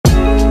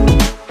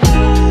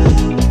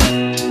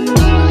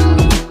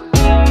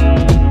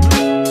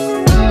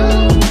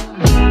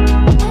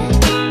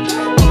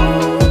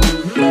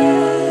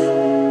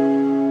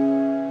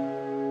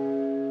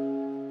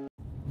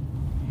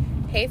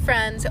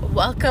guys.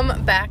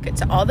 Welcome back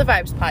to All the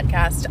Vibes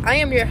podcast. I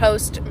am your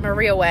host,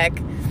 Maria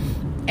Wick.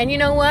 And you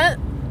know what?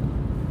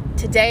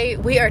 Today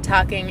we are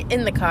talking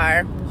in the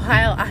car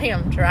while I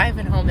am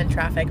driving home in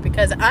traffic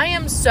because I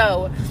am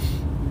so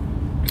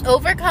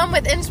overcome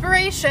with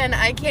inspiration.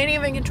 I can't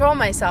even control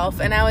myself.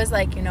 And I was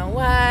like, you know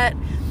what?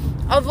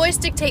 I'll voice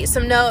dictate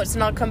some notes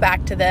and I'll come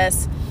back to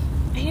this.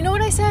 And you know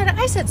what I said?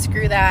 I said,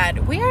 screw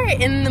that. We are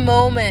in the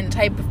moment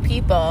type of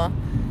people.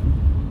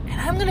 And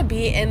I'm going to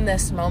be in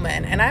this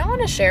moment. And I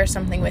want to share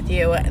something with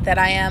you that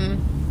I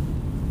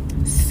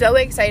am so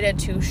excited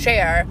to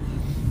share.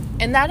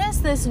 And that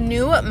is this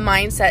new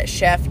mindset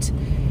shift.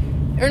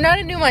 Or not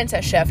a new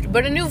mindset shift,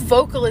 but a new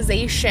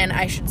vocalization,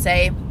 I should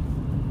say,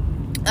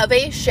 of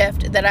a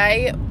shift that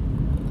I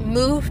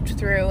moved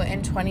through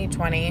in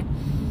 2020.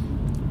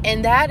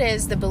 And that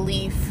is the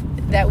belief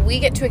that we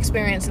get to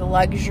experience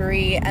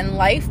luxury and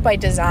life by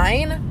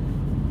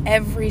design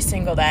every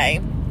single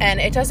day. And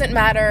it doesn't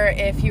matter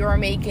if you are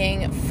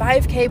making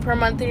 $5K per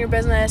month in your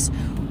business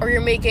or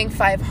you're making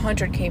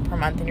 $500K per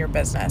month in your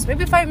business,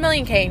 maybe $5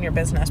 million in your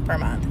business per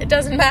month. It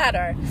doesn't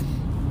matter.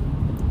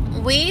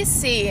 We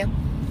see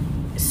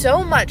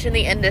so much in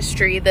the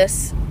industry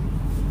these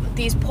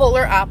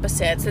polar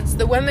opposites. It's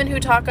the women who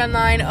talk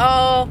online,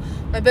 oh,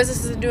 my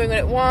business isn't doing what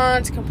it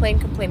wants,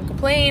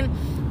 complain.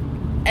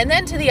 And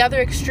then to the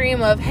other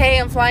extreme of, hey,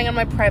 I'm flying on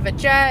my private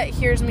jet.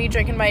 Here's me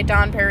drinking my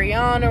Dom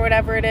Perignon or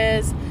whatever it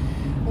is.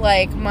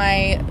 Like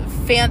my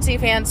fancy,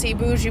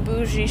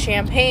 bougie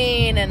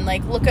champagne. And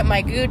like, look at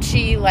my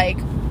Gucci. Like,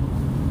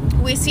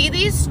 we see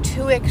these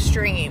two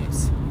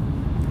extremes.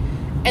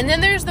 And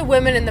then there's the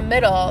women in the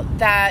middle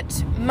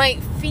that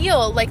might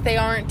feel like they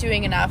aren't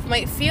doing enough.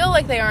 Might feel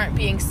like they aren't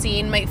being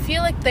seen. Might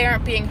feel like they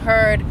aren't being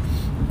heard.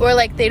 Or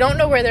like they don't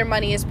know where their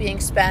money is being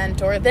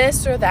spent. Or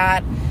this or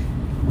that.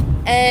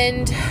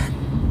 And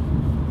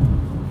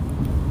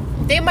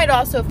they might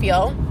also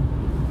feel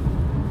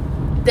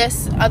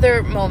this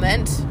other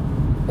moment,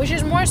 which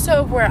is more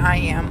so where I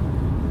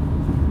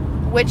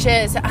am, which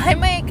is I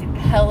make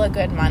hella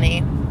good money.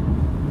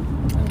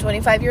 I'm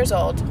 25 years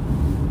old.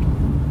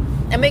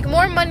 I make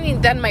more money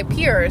than my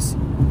peers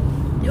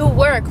who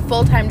work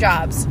full-time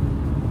jobs,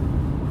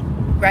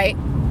 right?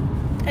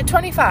 At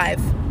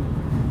 25,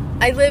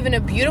 I live in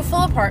a beautiful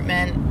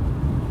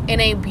apartment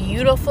in a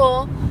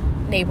beautiful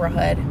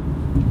neighborhood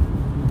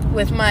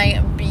with my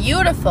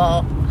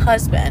beautiful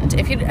husband.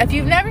 If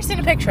you've never seen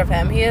a picture of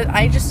him,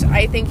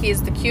 I think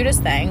he's the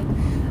cutest thing.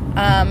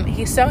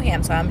 He's so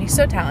handsome. He's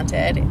so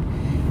talented.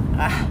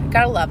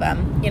 Gotta love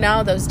him. You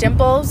know, those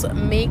dimples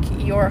make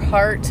your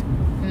heart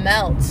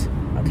melt.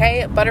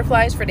 Okay?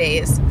 Butterflies for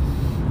days.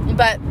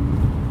 But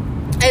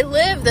I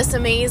live this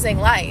amazing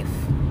life.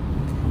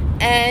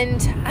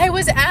 And I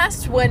was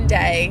asked one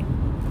day,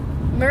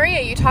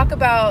 Maria, you talk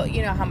about,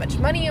 you know, how much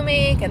money you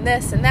make and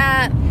this and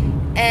that.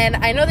 And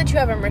I know that you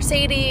have a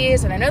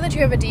Mercedes and I know that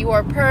you have a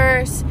Dior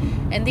purse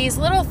and these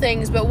little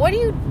things, but what do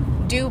you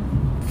do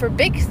for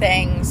big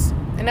things?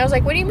 And I was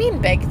like, what do you mean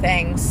big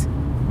things?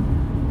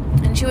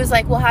 And she was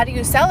like, well, how do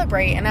you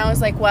celebrate? And I was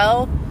like,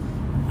 well,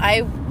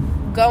 I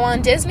go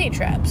on Disney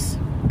trips.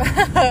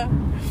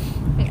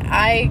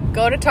 I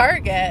go to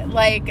Target.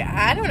 Like,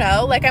 I don't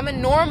know. Like, I'm a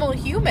normal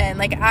human.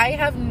 Like, I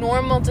have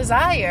normal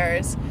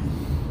desires.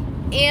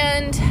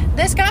 And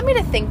this got me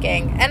to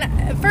thinking.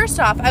 And first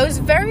off, I was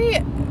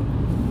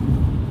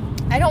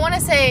I don't want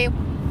to say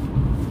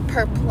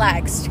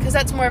perplexed, because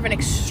that's more of an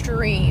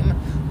extreme,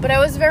 but I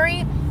was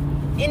very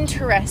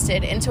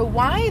interested into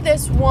why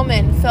this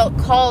woman felt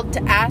called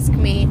to ask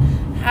me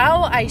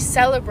how I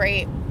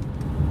celebrate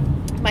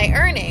my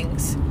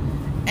earnings.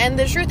 And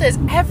the truth is,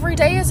 every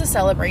day is a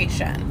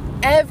celebration.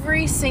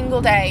 Every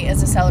single day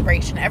is a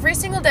celebration. Every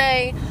single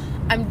day,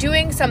 I'm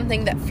doing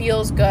something that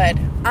feels good.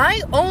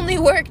 I only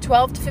work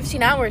 12 to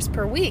 15 hours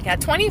per week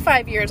at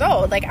 25 years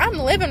old. Like, I'm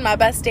living my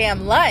best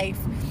damn life.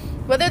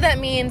 Whether that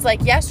means,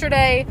 like,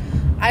 yesterday,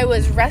 I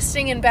was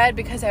resting in bed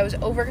because I was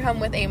overcome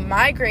with a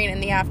migraine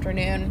in the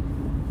afternoon,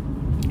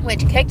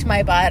 which kicked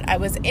my butt. I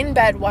was in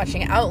bed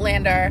watching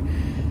Outlander,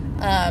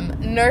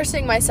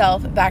 nursing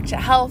myself back to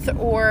health,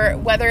 or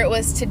whether it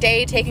was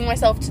today taking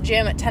myself to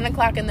gym at 10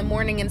 o'clock in the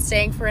morning and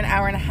staying for an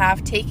hour and a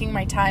half, taking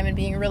my time and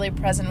being really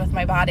present with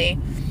my body.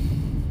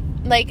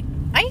 Like,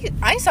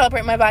 I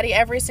celebrate my body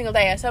every single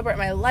day. I celebrate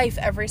my life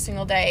every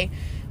single day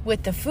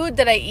with the food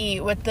that I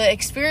eat, with the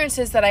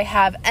experiences that I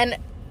have. And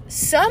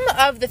some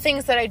of the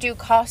things that I do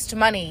cost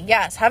money.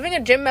 Yes, having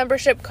a gym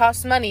membership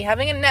costs money.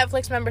 Having a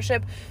Netflix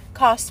membership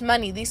costs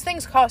money. These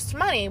things cost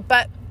money,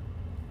 but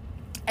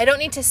I don't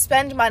need to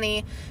spend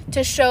money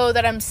to show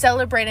that I'm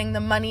celebrating the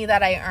money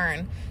that I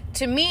earn.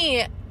 To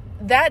me,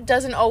 that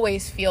doesn't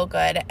always feel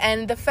good.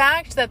 And the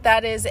fact that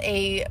that is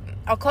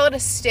I'll call it a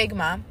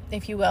stigma,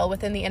 if you will,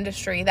 within the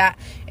industry, that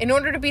in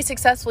order to be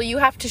successful, you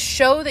have to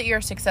show that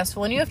you're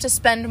successful and you have to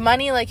spend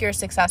money like you're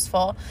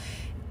successful,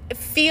 it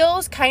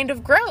feels kind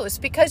of gross.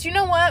 Because you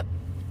know what?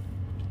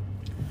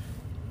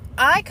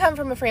 I come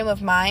from a frame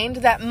of mind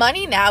that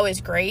money now is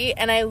great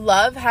and I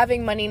love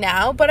having money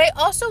now, but I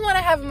also want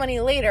to have money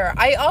later.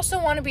 I also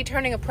want to be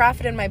turning a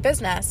profit in my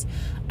business.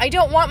 I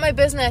don't want my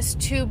business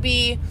to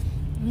be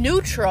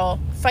neutral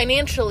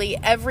financially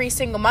every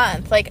single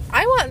month. Like,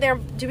 I want there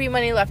to be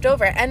money left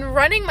over. And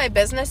running my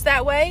business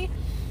that way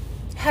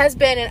has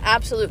been an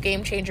absolute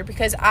game changer,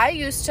 because I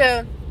used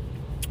to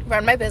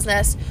run my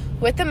business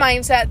with the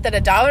mindset that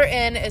 $1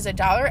 in is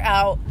 $1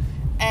 out.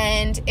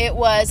 And it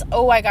was,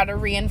 I got to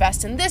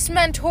reinvest in this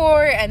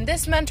mentor, and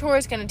this mentor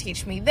is going to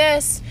teach me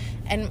this,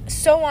 and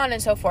so on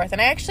and so forth.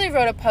 And I actually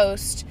wrote a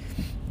post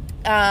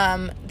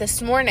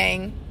this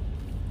morning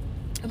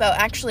about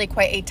actually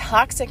quite a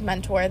toxic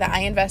mentor that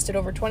I invested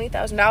over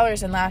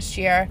 $20,000 in last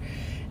year,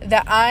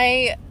 that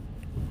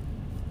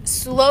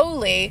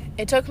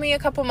it took me a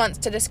couple months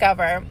to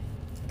discover,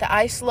 that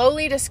I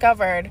slowly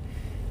discovered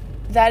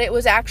that it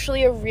was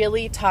actually a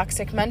really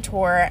toxic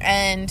mentor,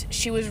 and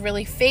she was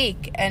really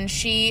fake, and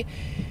she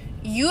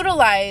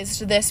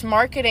utilized this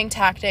marketing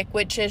tactic,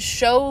 which is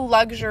show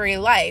luxury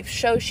life,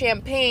 show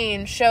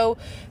champagne, show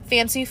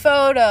fancy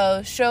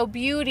photos, show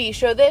beauty,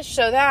 show this,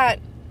 show that.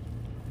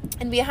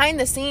 And behind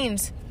the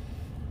scenes,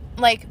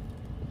 like,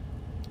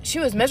 she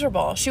was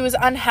miserable. She was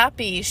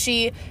unhappy.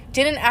 She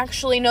didn't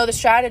actually know the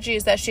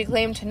strategies that she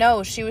claimed to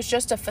know. She was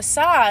just a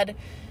facade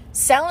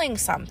selling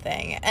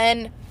something.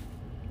 And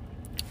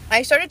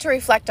I started to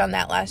reflect on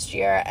that last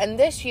year. And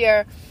this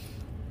year,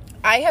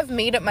 I have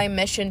made it my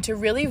mission to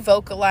really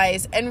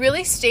vocalize and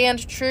really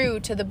stand true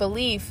to the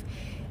belief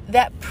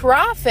that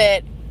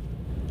profit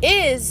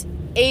is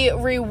a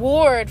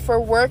reward for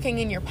working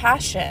in your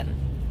passion,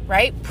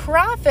 right?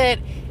 Profit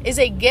is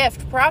a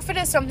gift. Profit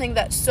is something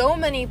that so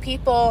many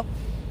people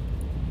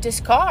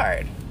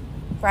discard,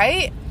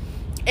 right?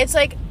 It's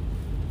like,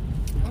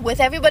 with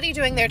everybody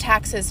doing their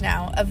taxes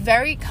now, a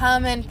very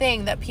common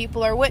thing that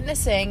people are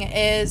witnessing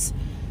is,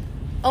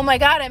 oh my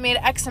God, I made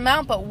X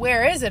amount, but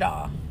where is it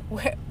all?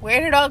 Where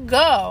did it all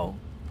go,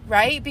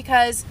 right?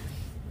 Because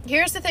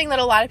here's the thing that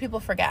a lot of people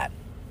forget.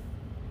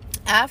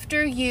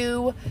 After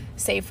you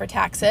save for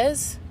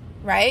taxes,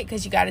 right?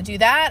 Because you got to do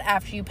that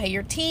after you pay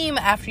your team,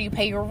 after you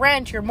pay your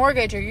rent, your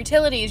mortgage, your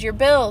utilities, your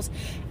bills,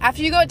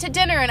 after you go out to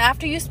dinner, and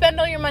after you spend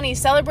all your money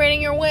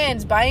celebrating your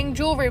wins, buying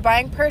jewelry,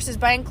 buying purses,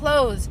 buying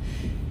clothes.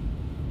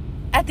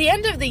 At the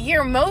end of the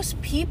year,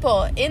 most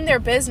people in their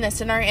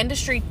business, in our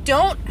industry,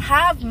 don't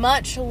have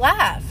much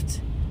left.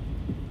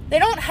 They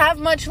don't have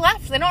much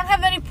left. They don't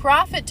have any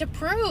profit to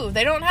prove.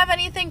 They don't have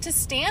anything to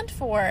stand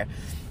for.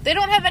 They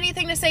don't have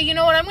anything to say, you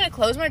know what, I'm going to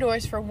close my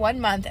doors for 1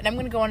 month and I'm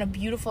going to go on a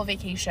beautiful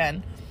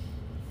vacation.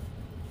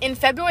 In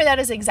February, that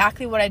is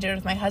exactly what I did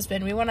with my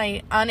husband. We went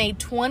on a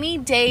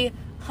 20-day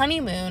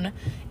honeymoon,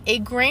 a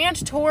grand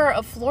tour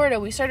of Florida.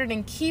 We started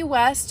in Key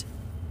West.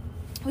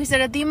 We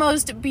stayed at the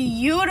most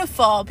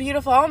beautiful,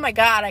 oh my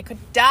God, I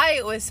could die.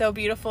 It was so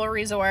beautiful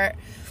resort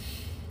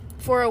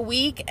for a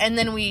week. And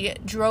then we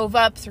drove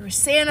up through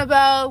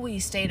Sanibel. We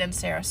stayed in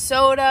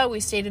Sarasota.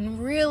 We stayed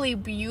in really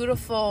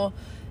beautiful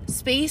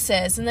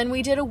spaces. And then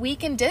we did a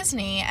week in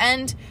Disney.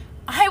 And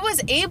I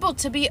was able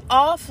to be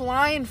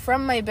offline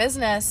from my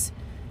business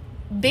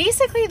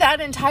basically that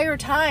entire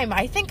time.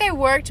 I think I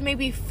worked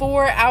maybe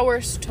 4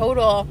 hours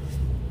total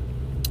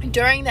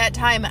during that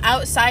time,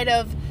 outside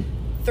of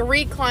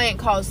 3 client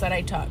calls that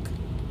I took.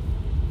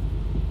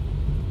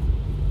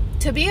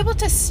 To be able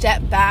to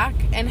step back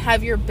and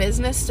have your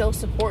business still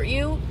support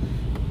you,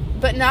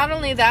 but not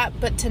only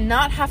that, but to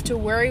not have to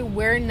worry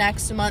where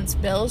next month's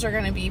bills are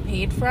going to be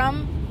paid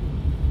from,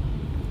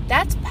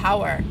 that's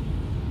power.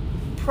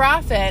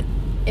 Profit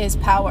is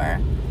power.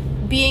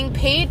 Being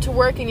paid to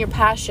work in your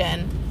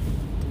passion,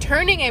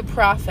 turning a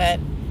profit,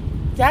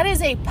 that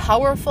is a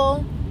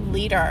powerful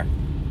leader.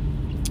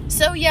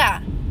 So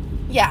yeah,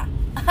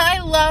 I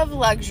love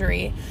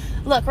luxury.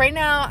 Look, right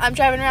now I'm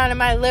driving around in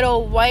my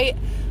little white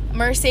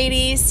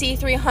Mercedes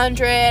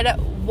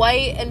C300,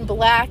 white and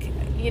black,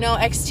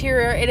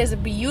 exterior. It is a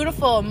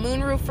beautiful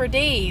moonroof for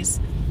days.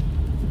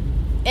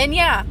 And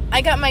yeah,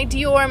 I got my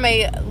Dior,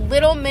 my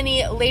little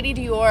mini Lady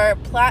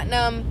Dior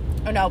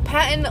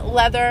patent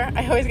leather.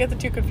 I always get the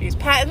two confused.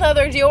 Patent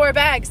leather Dior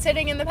bag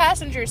sitting in the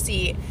passenger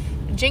seat,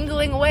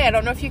 jingling away. I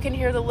don't know if you can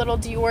hear the little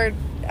Dior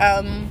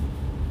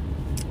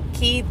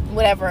key,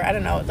 whatever, I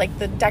don't know, like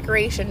the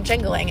decoration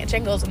jingling. It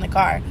jingles in the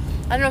car.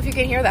 I don't know if you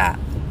can hear that.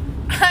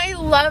 I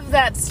love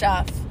that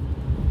stuff,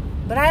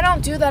 but I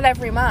don't do that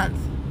every month.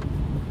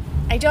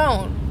 I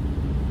don't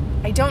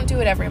do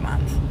it every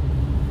month.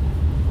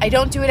 I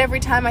don't do it every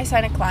time I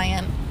sign a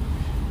client,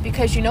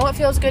 because you know what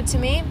feels good to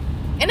me?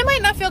 And it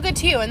might not feel good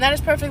to you, and that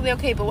is perfectly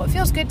okay, but what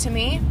feels good to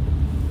me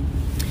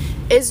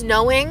is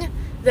knowing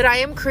that I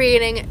am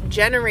creating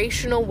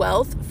generational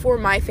wealth for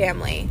my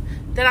family,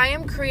 that I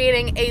am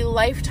creating a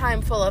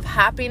lifetime full of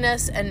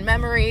happiness and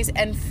memories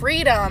and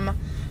freedom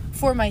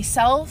for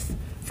myself,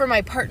 for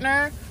my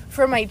partner,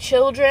 for my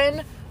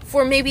children,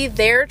 for maybe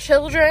their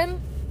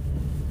children.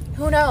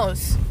 Who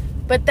knows?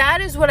 But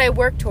that is what I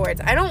work towards.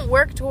 I don't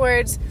work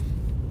towards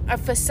a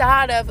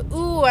facade of,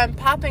 ooh, I'm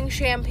popping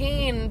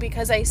champagne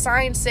because I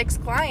signed 6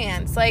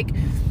 clients. Like,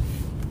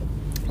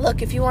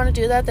 look, if you want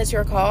to do that, that's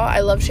your call. I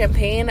love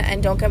champagne,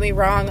 and don't get me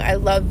wrong, I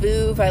love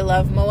Veuve, I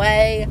love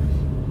Moet,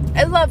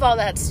 I love all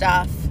that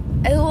stuff.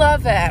 I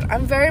love it.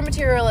 I'm very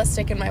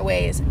materialistic in my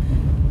ways,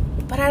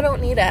 but I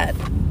don't need it.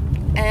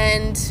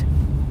 And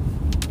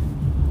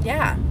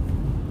yeah,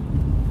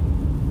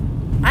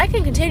 I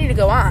can continue to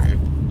go on,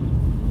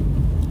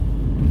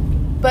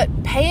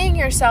 but paying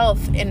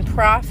yourself in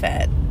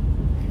profit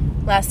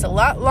lasts a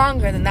lot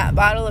longer than that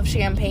bottle of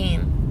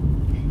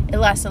champagne. It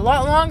lasts a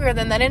lot longer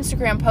than that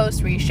Instagram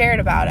post where you shared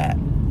about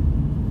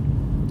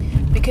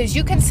it. Because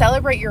you can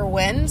celebrate your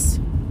wins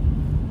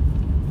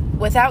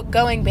without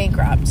going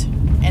bankrupt.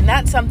 And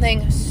that's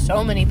something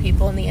so many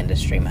people in the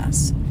industry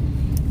miss.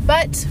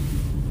 But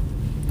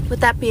with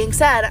that being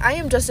said, I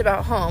am just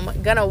about home.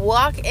 Gonna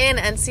walk in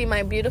and see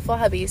my beautiful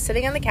hubby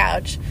sitting on the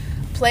couch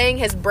playing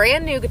his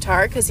brand new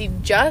guitar because he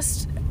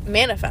just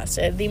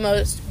manifested the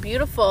most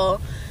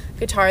beautiful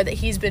guitar that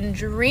he's been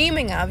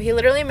dreaming of. He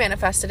literally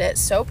manifested it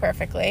so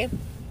perfectly.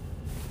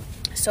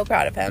 So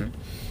proud of him.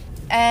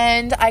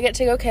 And I get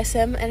to go kiss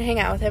him and hang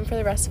out with him for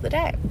the rest of the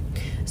day.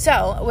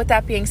 So, with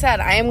that being said,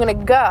 I am going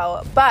to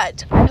go,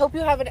 but I hope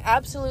you have an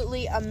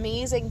absolutely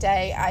amazing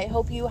day. I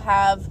hope you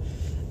have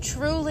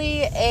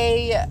truly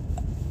an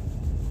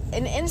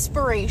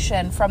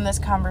inspiration from this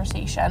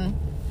conversation.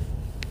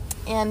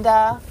 And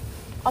I'll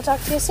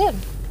talk to you soon.